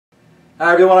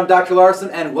Hi everyone, I'm Dr.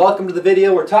 Larsen and welcome to the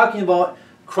video. We're talking about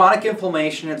chronic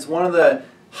inflammation. It's one of the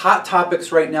hot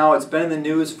topics right now. It's been in the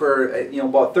news for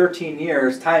about 13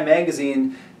 years. Time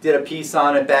magazine did a piece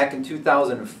on it back in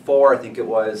 2004, I think it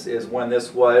was, is when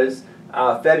this was,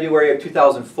 February of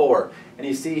 2004. And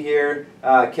you see here,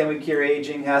 Can We Cure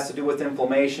Aging has to do with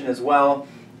inflammation as well.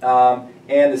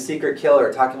 And The Secret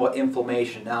Killer, talking about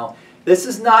inflammation. Now, this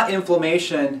is not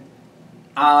inflammation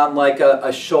on like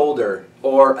a shoulder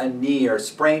or a knee or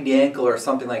sprained ankle or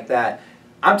something like that.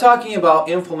 I'm talking about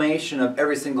inflammation of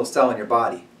every single cell in your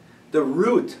body. The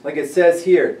root, like it says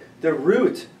here, the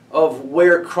root of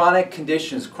where chronic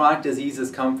conditions, chronic diseases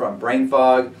come from, brain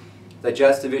fog,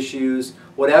 digestive issues,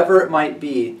 whatever it might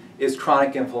be, is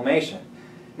chronic inflammation.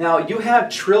 Now, you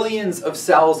have trillions of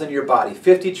cells in your body,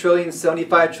 50 trillion,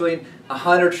 75 trillion,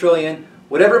 100 trillion,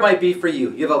 whatever it might be for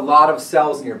you. You have a lot of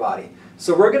cells in your body.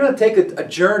 So we're going to take a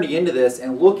journey into this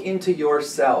and look into your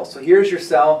cell. So here's your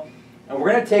cell, and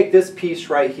we're going to take this piece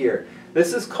right here.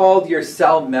 This is called your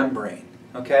cell membrane,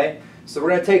 okay? So we're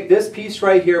going to take this piece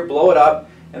right here, blow it up,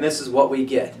 and this is what we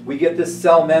get. We get this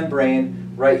cell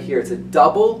membrane right here. It's a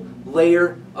double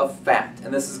layer of fat,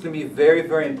 and this is going to be very,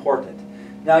 very important.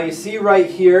 Now you see right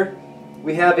here,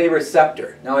 we have a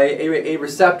receptor. Now a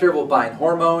receptor will bind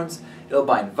hormones, it'll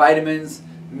bind vitamins,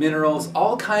 minerals,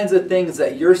 all kinds of things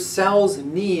that your cells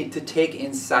need to take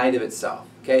inside of itself,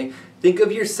 okay? Think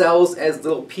of your cells as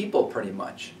little people pretty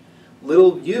much,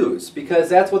 little yous, because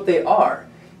that's what they are.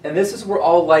 And this is where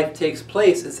all life takes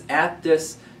place, is at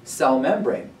this cell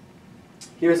membrane.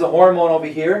 Here's a hormone over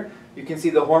here. You can see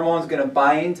the hormone is going to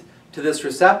bind to this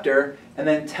receptor and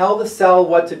then tell the cell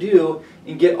what to do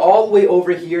and get all the way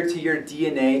over here to your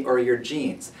DNA or your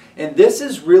genes. And this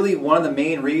is really one of the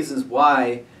main reasons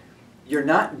why you're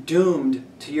not doomed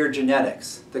to your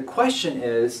genetics. The question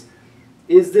is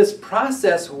this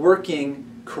process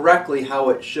working correctly how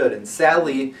it should? And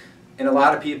sadly, in a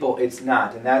lot of people, it's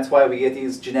not. And that's why we get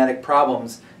these genetic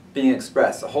problems being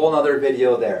expressed. A whole other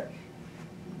video there.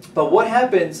 But what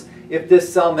happens if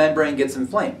this cell membrane gets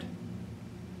inflamed?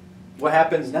 What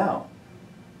happens now?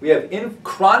 We have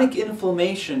chronic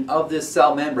inflammation of this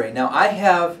cell membrane. Now, I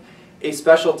have a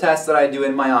special test that I do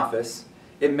in my office.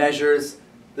 It measures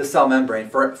the cell membrane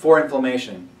for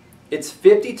inflammation. It's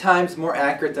 50 times more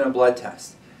accurate than a blood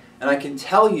test. And I can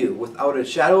tell you, without a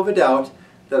shadow of a doubt,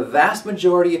 the vast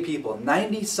majority of people,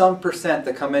 90-some%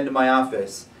 that come into my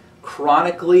office,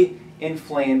 chronically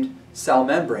inflamed cell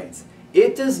membranes.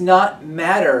 It does not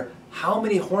matter how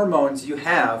many hormones you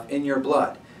have in your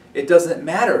blood. It doesn't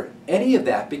matter any of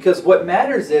that, because what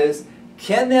matters is,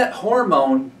 can that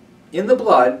hormone in the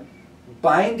blood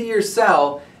bind to your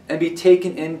cell and be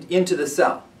taken into the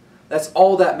cell? That's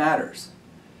all that matters.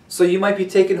 So you might be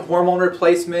taking hormone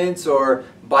replacements or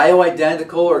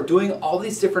bioidentical or doing all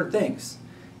these different things.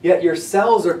 Yet your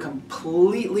cells are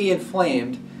completely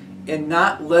inflamed and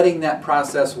not letting that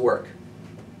process work.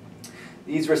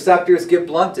 These receptors get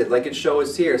blunted like it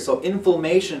shows here. So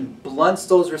inflammation blunts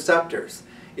those receptors.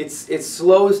 It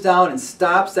slows down and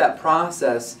stops that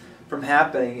process from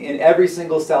happening in every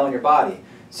single cell in your body.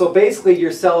 So basically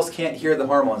your cells can't hear the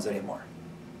hormones anymore.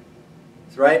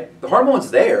 Right? The hormone's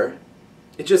there,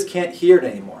 it just can't hear it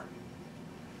anymore.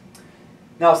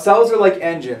 Now cells are like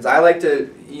engines. I like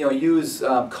to use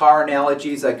car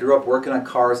analogies. I grew up working on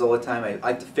cars all the time. I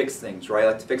like to fix things, right? I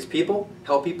like to fix people,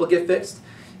 help people get fixed,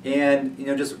 and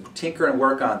just tinker and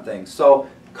work on things. So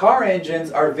car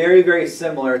engines are very, very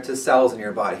similar to cells in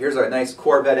your body. Here's our nice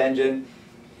Corvette engine.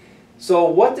 So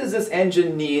what does this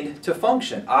engine need to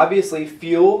function? Obviously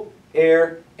fuel,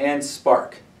 air, and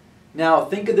spark. Now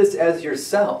think of this as your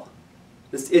cell.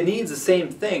 It needs the same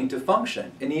thing to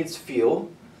function. It needs fuel,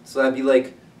 so that'd be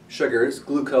like sugars,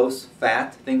 glucose,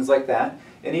 fat, things like that.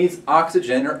 It needs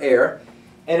oxygen or air,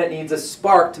 and it needs a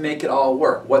spark to make it all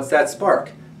work. What's that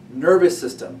spark? Nervous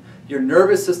system. Your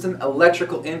nervous system,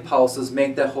 electrical impulses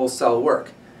make that whole cell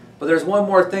work. But there's one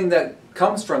more thing that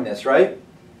comes from this, right?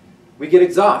 We get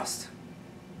exhaust.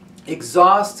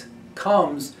 Exhaust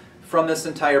comes from this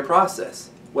entire process,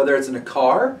 whether it's in a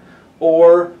car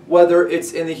or whether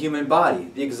it's in the human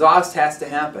body. The exhaust has to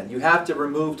happen. You have to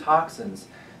remove toxins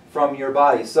from your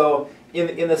body. So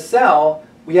in the cell,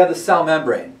 we have the cell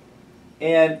membrane.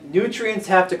 And nutrients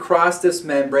have to cross this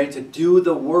membrane to do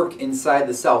the work inside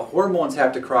the cell. Hormones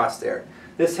have to cross there.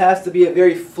 This has to be a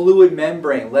very fluid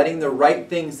membrane, letting the right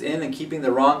things in and keeping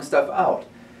the wrong stuff out.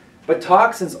 But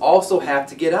toxins also have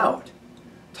to get out.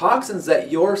 Toxins that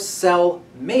your cell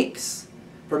makes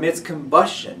from its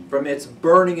combustion, from its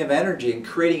burning of energy and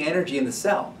creating energy in the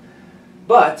cell.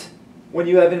 But when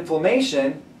you have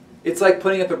inflammation, it's like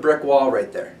putting up a brick wall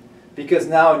right there. because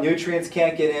now nutrients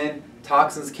can't get in,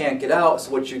 toxins can't get out,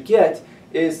 so what you get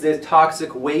is this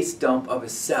toxic waste dump of a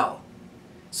cell.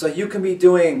 So you can be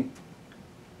doing,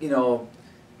 you know,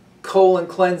 colon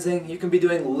cleansing, you can be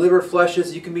doing liver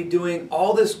flushes, you can be doing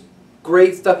all this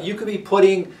great stuff, you could be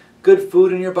putting good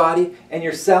food in your body, and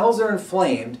your cells are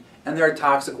inflamed and they're a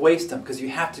toxic waste dump because you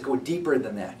have to go deeper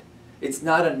than that. It's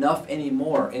not enough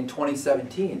anymore in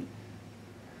 2017.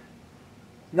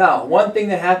 Now, one thing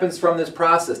that happens from this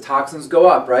process, toxins go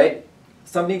up, right?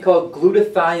 Something called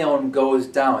glutathione goes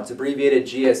down. It's abbreviated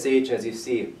GSH, as you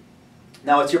see.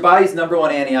 Now, it's your body's #1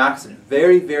 antioxidant.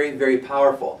 Very, very, very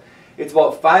powerful. It's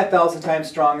about 5,000 times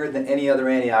stronger than any other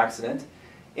antioxidant.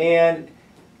 And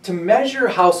to measure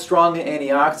how strong an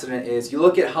antioxidant is, you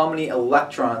look at how many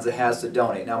electrons it has to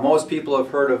donate. Now, most people have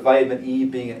heard of vitamin E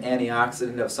being an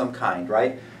antioxidant of some kind,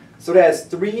 right? So it has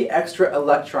 3 extra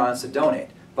electrons to donate.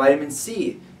 Vitamin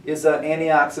C is an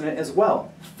antioxidant as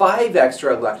well. 5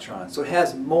 extra electrons. So it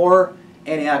has more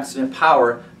antioxidant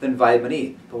power than vitamin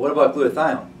E. But what about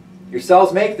glutathione? Your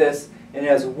cells make this, and it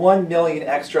has 1 million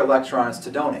extra electrons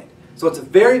to donate. So it's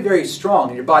very, very strong,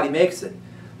 and your body makes it.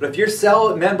 But if your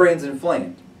cell membrane is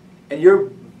inflamed, and you're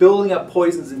building up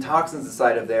poisons and toxins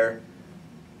inside of there,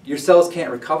 your cells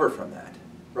can't recover from that,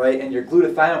 right? And your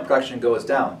glutathione production goes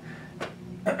down.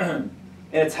 And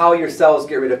it's how your cells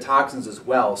get rid of toxins as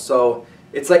well. So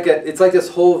it's like this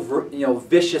whole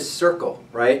vicious circle,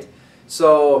 right?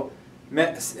 So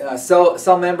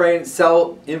cell membrane,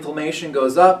 cell inflammation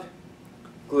goes up,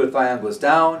 glutathione goes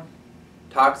down,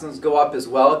 toxins go up as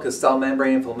well because cell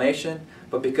membrane inflammation,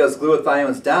 but because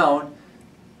glutathione's down,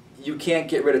 you can't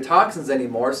get rid of toxins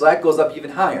anymore, so that goes up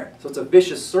even higher. So it's a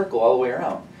vicious circle all the way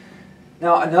around.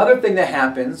 Now, another thing that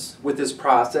happens with this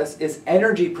process is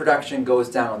energy production goes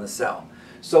down in the cell.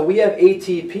 So we have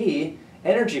ATP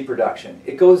energy production.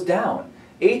 It goes down.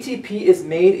 ATP is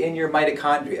made in your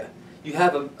mitochondria. You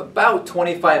have about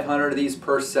 2,500 of these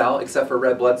per cell, except for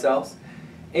red blood cells.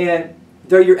 And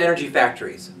they're your energy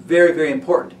factories. Very, very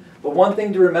important. But one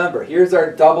thing to remember, here's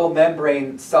our double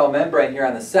membrane, cell membrane here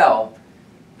on the cell.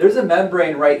 There's a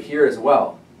membrane right here as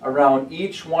well, around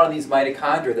each one of these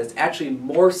mitochondria that's actually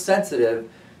more sensitive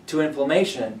to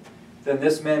inflammation than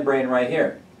this membrane right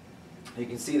here. You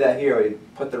can see that here, we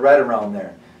put the red around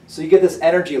there. So you get this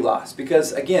energy loss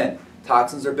because, again,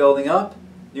 toxins are building up,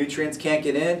 nutrients can't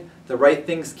get in, the right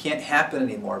things can't happen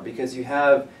anymore because you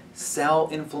have cell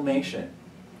inflammation.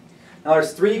 Now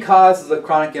there's 3 causes of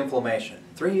chronic inflammation,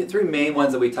 three main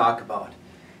ones that we talk about.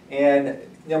 And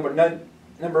number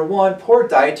 1, poor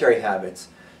dietary habits.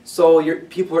 So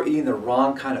people are eating the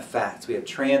wrong kind of fats. We have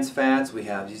trans fats, we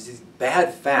have these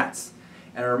bad fats.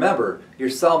 And remember, your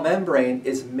cell membrane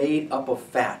is made up of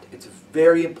fat. It's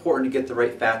very important to get the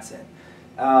right fats in.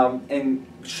 And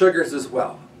sugars as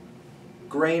well.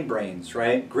 Grain brains,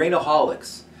 right?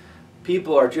 Grainaholics.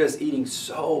 People are just eating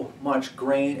so much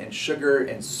grain and sugar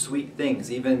and sweet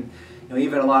things. Even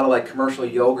a lot of like commercial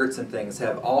yogurts and things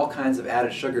have all kinds of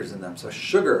added sugars in them. So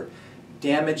sugar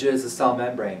damages the cell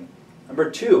membrane. Number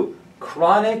 2,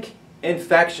 chronic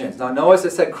infections. Now notice I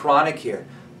said chronic here.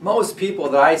 Most people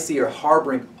that I see are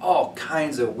harboring all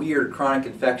kinds of weird chronic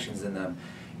infections in them,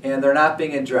 and they're not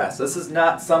being addressed. This is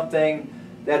not something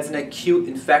that's an acute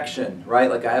infection, right?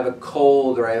 Like I have a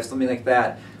cold or I have something like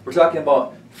that. We're talking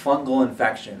about fungal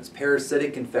infections,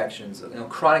 parasitic infections,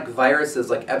 chronic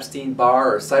viruses like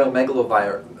Epstein-Barr or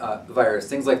cytomegalovirus,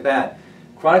 things like that.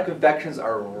 Chronic infections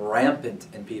are rampant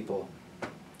in people.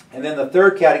 And then the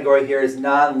 3rd category here is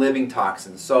non-living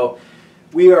toxins. So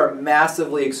we are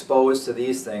massively exposed to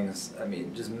these things. I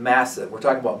mean, just massive. We're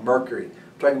talking about mercury,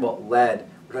 we're talking about lead,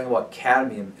 we're talking about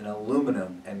cadmium and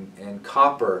aluminum and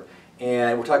copper,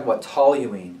 and we're talking about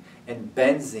toluene and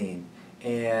benzene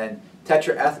and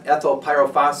tetraethyl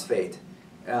pyrophosphate.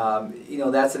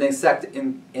 That's an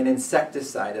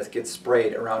insecticide that gets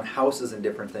sprayed around houses and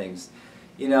different things.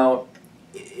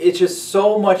 It's just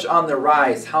so much on the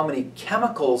rise how many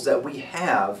chemicals that we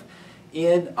have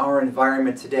in our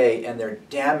environment today, and they're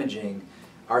damaging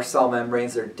our cell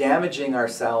membranes, they're damaging our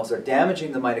cells, they're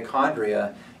damaging the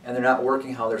mitochondria, and they're not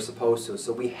working how they're supposed to.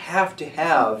 So we have to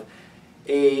have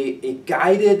a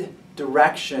guided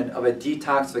direction of a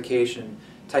detoxification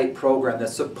type program that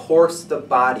supports the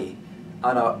body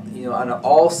on an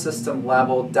all system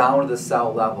level down to the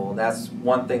cell level. And that's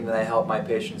one thing that I help my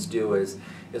patients do is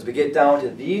we get down to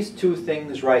these 2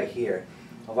 things right here.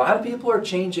 A lot of people are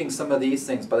changing some of these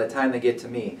things by the time they get to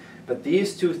me, but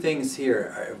these 2 things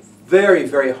here are very,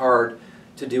 very hard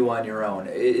to do on your own.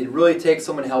 It really takes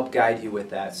someone to help guide you with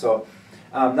that. So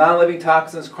non-living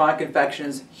toxins, chronic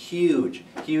infections, huge,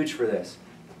 huge for this.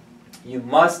 You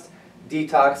must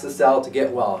detox the cell to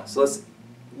get well. So let's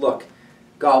look.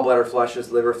 Gallbladder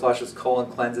flushes, liver flushes,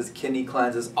 colon cleanses, kidney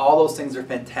cleanses, all those things are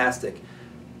fantastic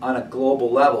on a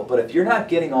global level. But if you're not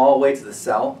getting all the way to the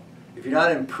cell, if you're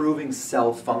not improving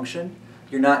cell function,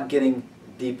 you're not getting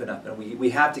deep enough. And we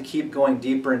have to keep going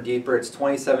deeper and deeper. It's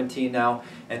 2017 now,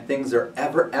 and things are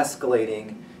ever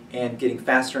escalating and getting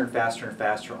faster and faster and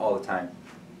faster all the time.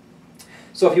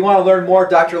 So if you want to learn more,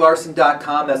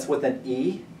 drlarsen.com, that's with an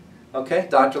E. Okay,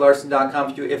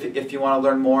 drlarsen.com if you want to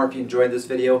learn more, if you enjoyed this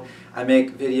video. I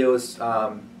make videos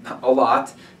a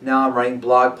lot. Now I'm writing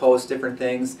blog posts, different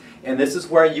things. And this is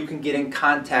where you can get in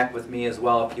contact with me as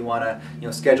well if you want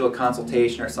to schedule a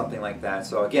consultation or something like that.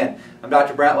 So again, I'm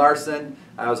Dr. Brant Larsen.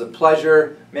 It was a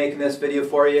pleasure making this video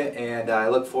for you, and I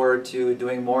look forward to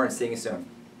doing more and seeing you soon.